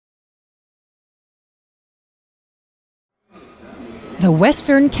The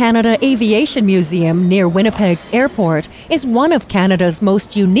Western Canada Aviation Museum near Winnipeg's airport is one of Canada's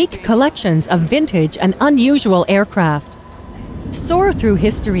most unique collections of vintage and unusual aircraft. Soar through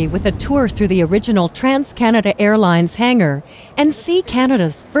history with a tour through the original Trans-Canada Airlines hangar and see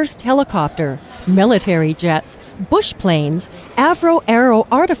Canada's first helicopter, military jets, bush planes, Avro Arrow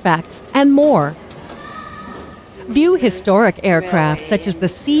artifacts, and more. View historic aircraft such as the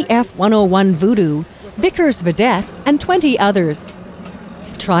CF-101 Voodoo, Vickers Vedette, and 20 others.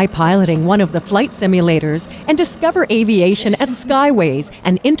 Try piloting one of the flight simulators and discover aviation at Skyways,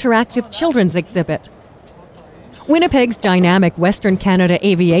 an interactive children's exhibit. Winnipeg's dynamic Western Canada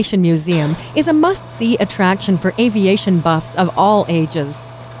Aviation Museum is a must-see attraction for aviation buffs of all ages.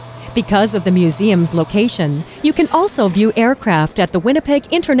 Because of the museum's location, you can also view aircraft at the Winnipeg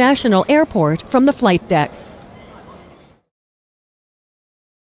International Airport from the flight deck.